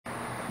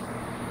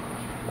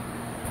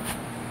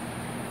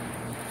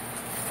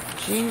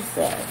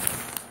Jesus'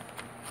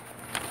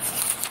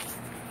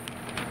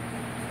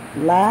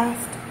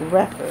 last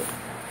record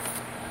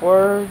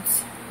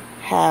words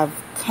have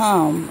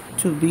come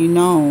to be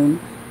known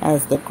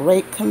as the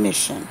Great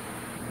Commission.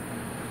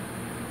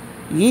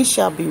 Ye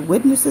shall be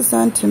witnesses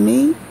unto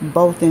me,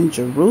 both in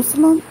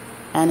Jerusalem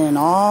and in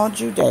all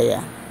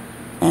Judea,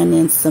 and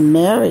in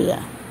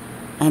Samaria,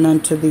 and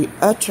unto the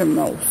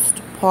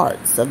uttermost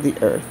parts of the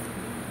earth.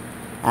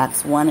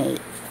 Acts 1:8.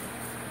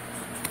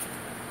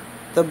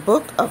 The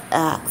book of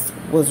Acts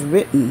was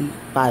written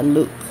by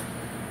Luke.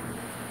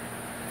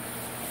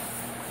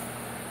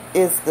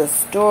 Is the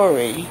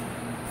story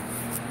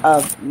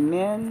of the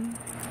men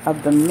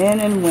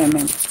and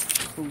women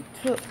who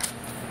took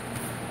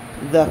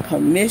the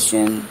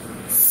commission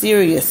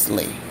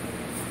seriously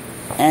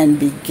and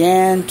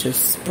began to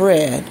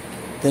spread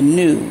the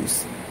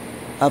news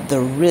of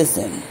the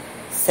risen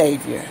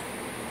Savior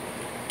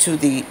to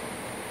the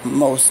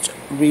most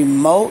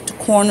remote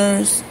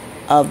corners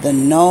of the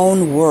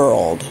known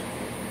world.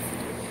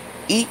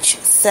 Each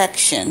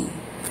section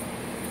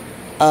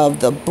of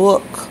the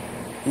book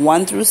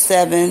 1 through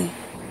 7,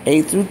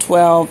 8 through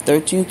 12,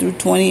 13 through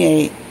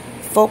 28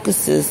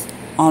 focuses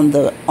on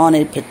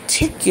a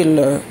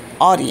particular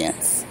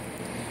audience,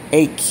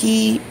 a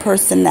key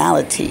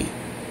personality,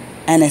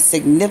 and a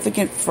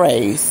significant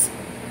phase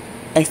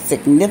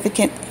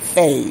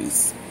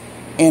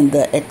in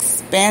the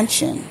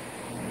expansion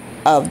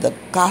of the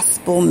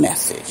gospel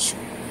message.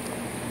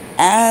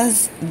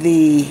 As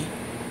the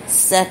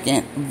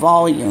second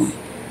volume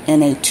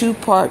in a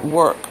two-part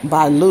work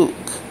by Luke,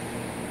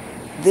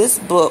 this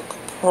book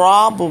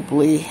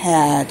probably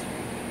had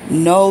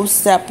no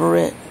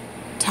separate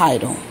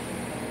title,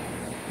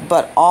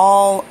 but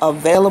all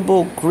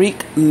available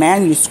Greek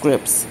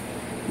manuscripts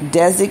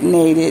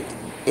designated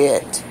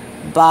it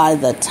by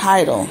the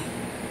title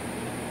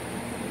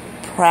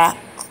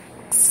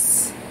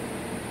Praxeis,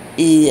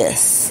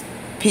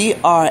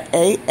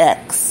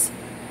 Praxeis,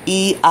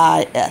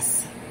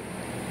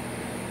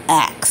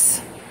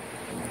 Acts,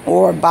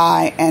 or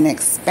by an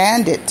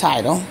expanded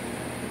title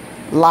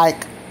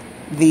like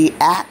the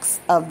Acts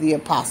of the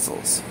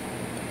Apostles.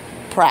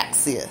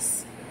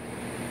 Praxeis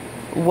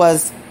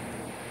was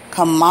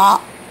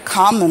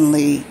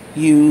commonly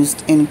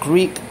used in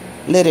Greek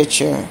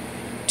literature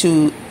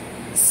to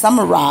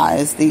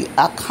summarize the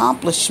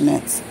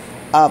accomplishments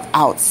of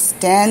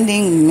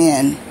outstanding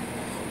men,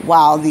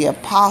 while the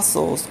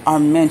apostles are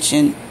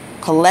mentioned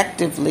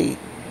collectively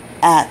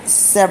at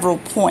several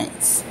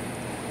points.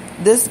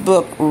 This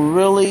book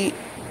really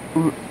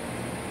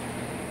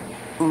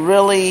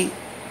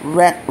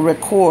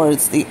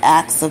records the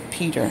Acts of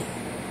Peter,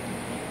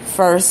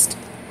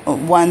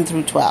 1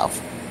 through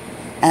 12,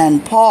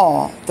 and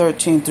Paul,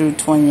 13 through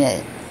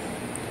 28.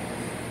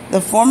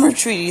 The former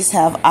treatise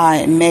have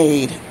I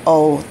made,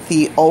 O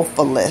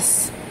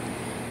Theophilus,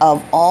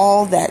 of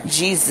all that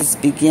Jesus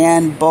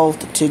began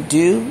both to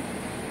do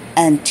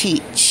and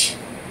teach,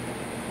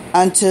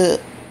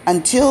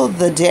 until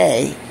the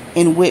day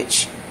in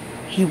which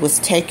he was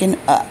taken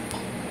up.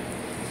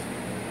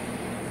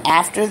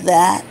 After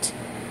that,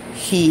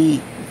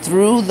 he,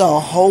 through the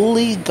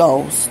Holy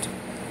Ghost,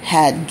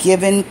 had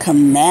given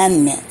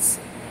commandments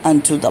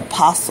unto the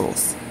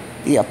apostles,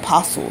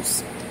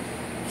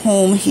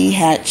 whom he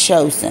had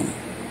chosen,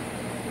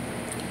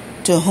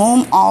 to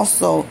whom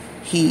also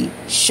he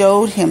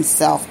showed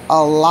himself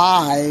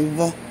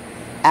alive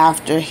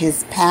after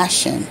his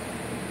passion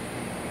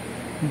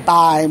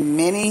by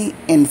many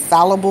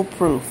infallible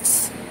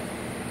proofs,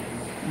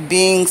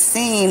 being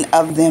seen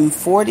of them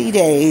 40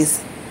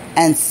 days,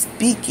 and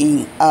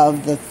speaking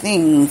of the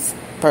things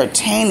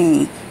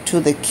pertaining to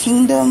the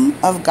kingdom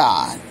of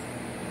God.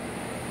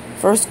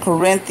 1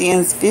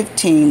 Corinthians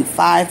 15,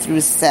 5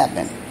 through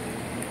 7.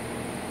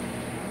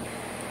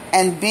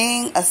 And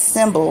being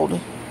assembled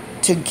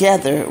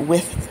together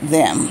with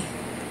them,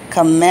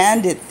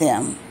 commanded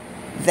them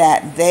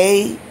that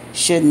they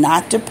should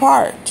not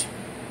depart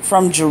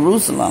from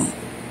Jerusalem,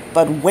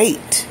 but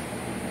wait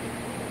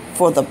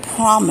for the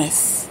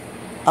promise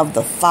of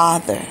the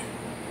Father,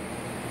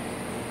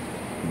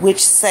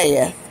 which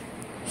saith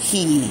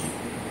he,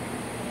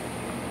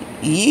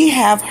 Ye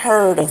have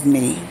heard of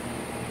me,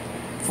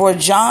 for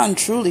John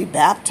truly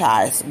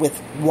baptized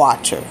with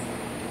water,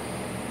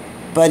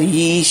 but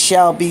ye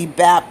shall be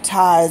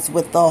baptized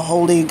with the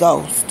Holy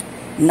Ghost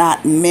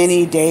not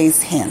many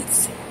days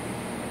hence.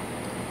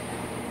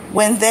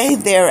 When they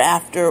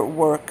thereafter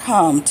were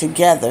come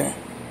together,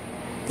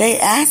 they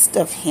asked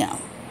of him,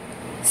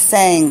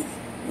 saying,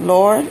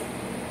 Lord,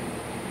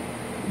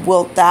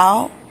 wilt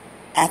thou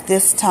at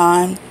this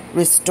time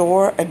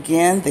restore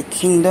again the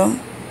kingdom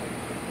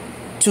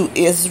to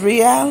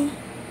Israel?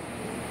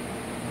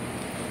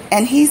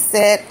 And he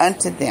said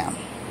unto them,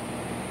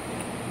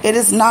 It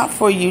is not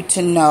for you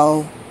to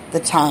know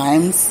the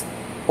times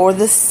or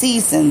the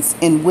seasons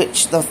in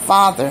which the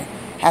Father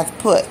hath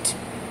put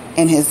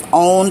in his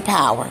own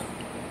power,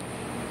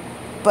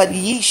 but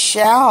ye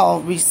shall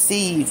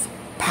receive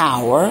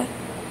power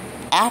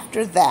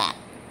after that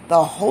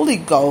the Holy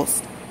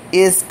Ghost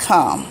is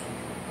come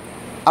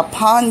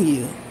upon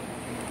you,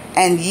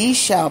 and ye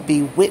shall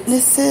be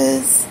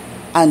witnesses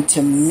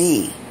unto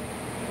me,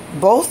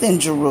 both in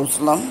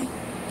Jerusalem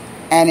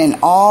and in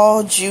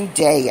all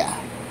Judea,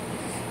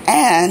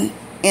 and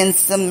in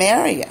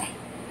Samaria,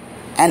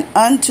 and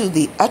unto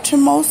the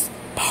uttermost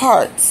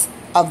parts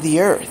of the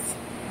earth.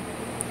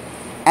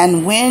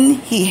 And when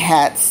he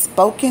had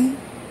spoken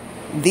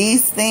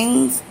these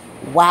things,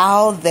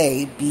 while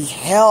they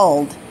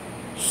beheld,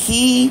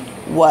 he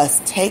was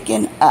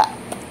taken up,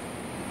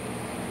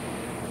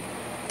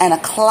 and a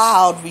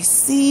cloud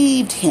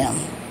received him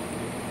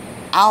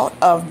out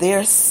of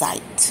their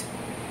sight.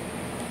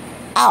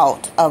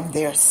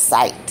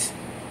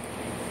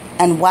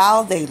 And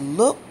while they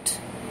looked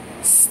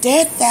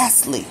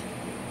steadfastly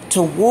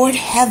toward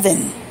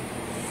heaven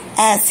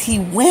as he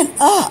went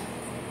up,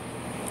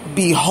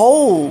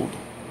 behold,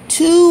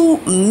 two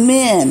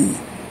men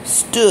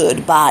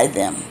stood by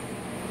them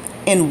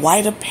in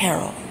white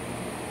apparel.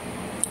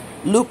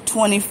 Luke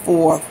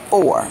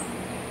 24:4.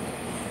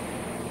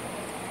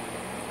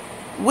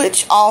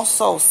 Which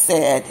also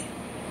said,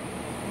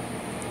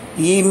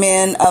 Ye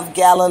men of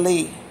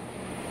Galilee,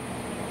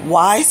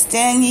 why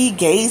stand ye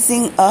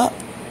gazing up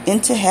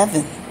into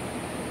heaven?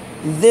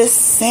 This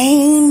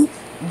same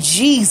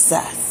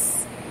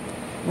Jesus,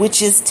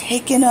 which is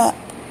taken up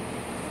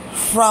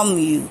from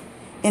you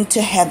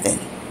into heaven,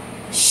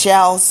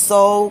 shall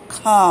so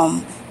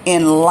come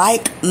in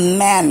like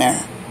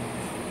manner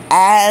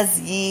as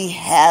ye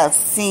have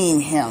seen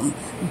him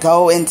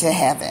go into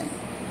heaven.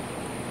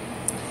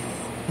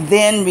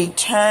 Then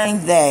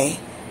returned they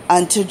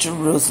unto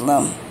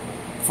Jerusalem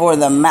for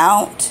the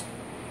mount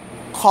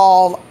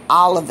called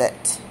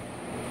Olivet,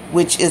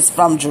 which is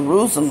from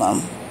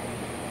Jerusalem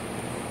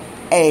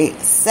a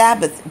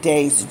Sabbath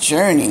day's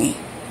journey.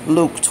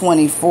 Luke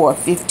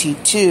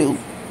 24:52.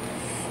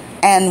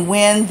 And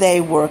when they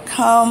were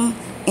come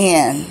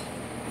in,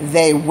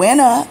 they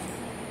went up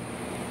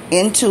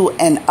into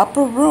an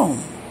upper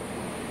room,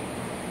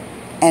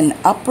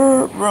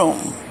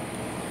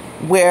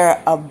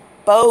 where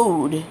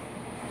abode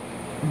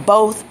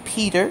both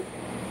Peter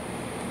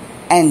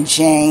and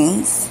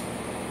James,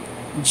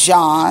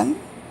 John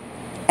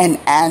and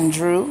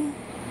Andrew,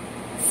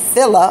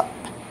 Philip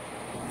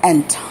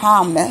and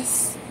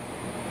Thomas,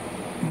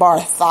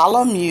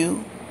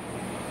 Bartholomew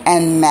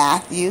and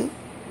Matthew,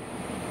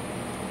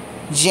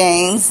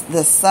 James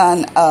the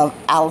son of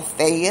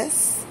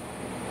Alphaeus,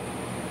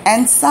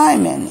 and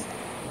Simon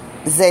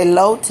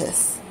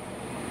Zelotes,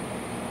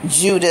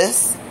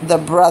 Judas the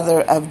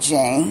brother of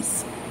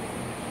James.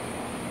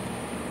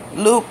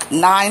 Luke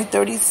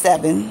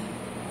 9:37,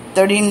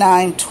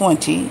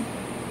 39:20,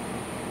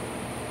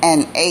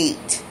 and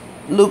 8.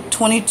 Luke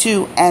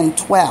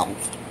 22:12.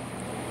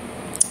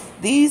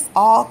 These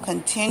all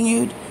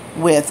continued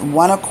with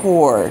one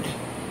accord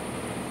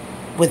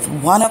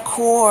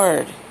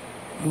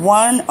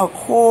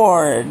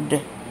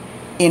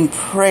in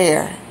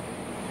prayer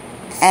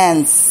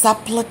and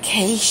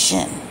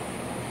supplication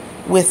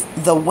with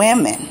the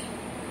women,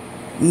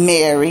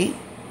 Mary,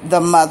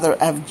 the mother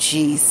of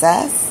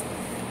Jesus,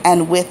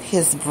 and with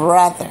his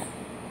brother.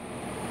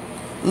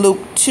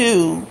 Luke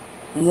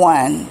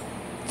 2:1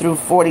 through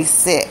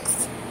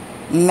 46,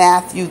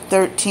 Matthew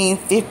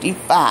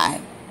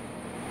 13:55,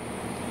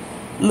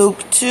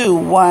 Luke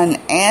 2:1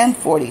 and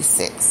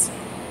 46.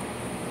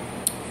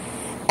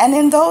 And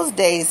in those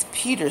days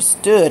Peter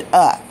stood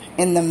up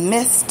in the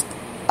midst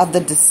of the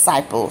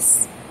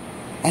disciples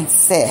and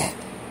said,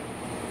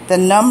 the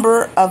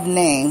number of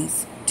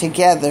names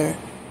together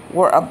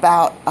were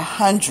about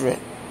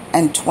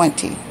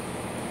 120.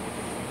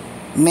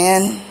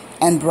 Men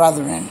and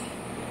brethren,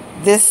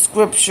 this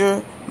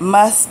scripture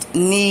must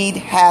need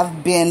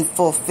have been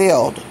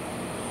fulfilled,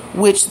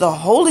 which the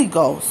Holy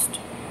Ghost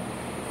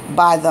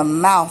by the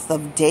mouth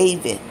of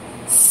David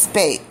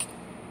spake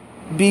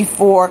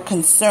before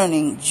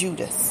concerning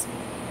Judas,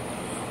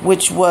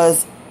 which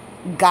was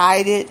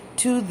guided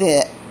to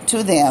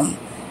them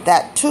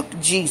that took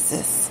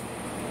Jesus.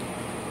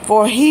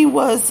 For he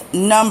was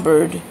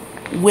numbered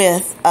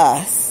with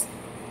us.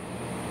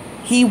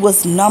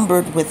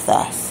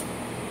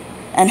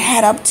 And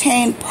had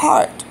obtained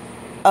part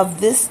of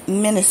this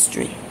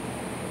ministry.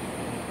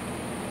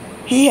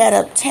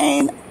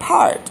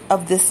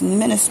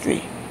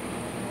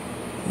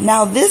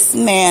 Now this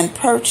man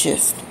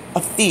purchased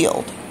a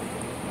field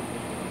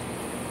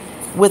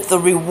with the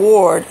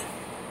reward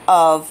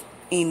of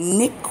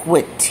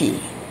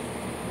iniquity,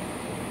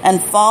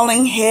 and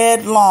falling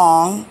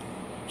headlong,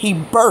 he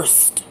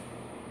burst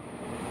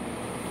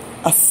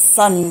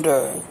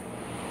asunder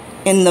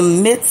in the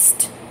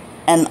midst,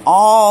 and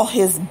all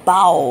his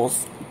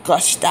bowels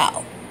gushed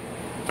out.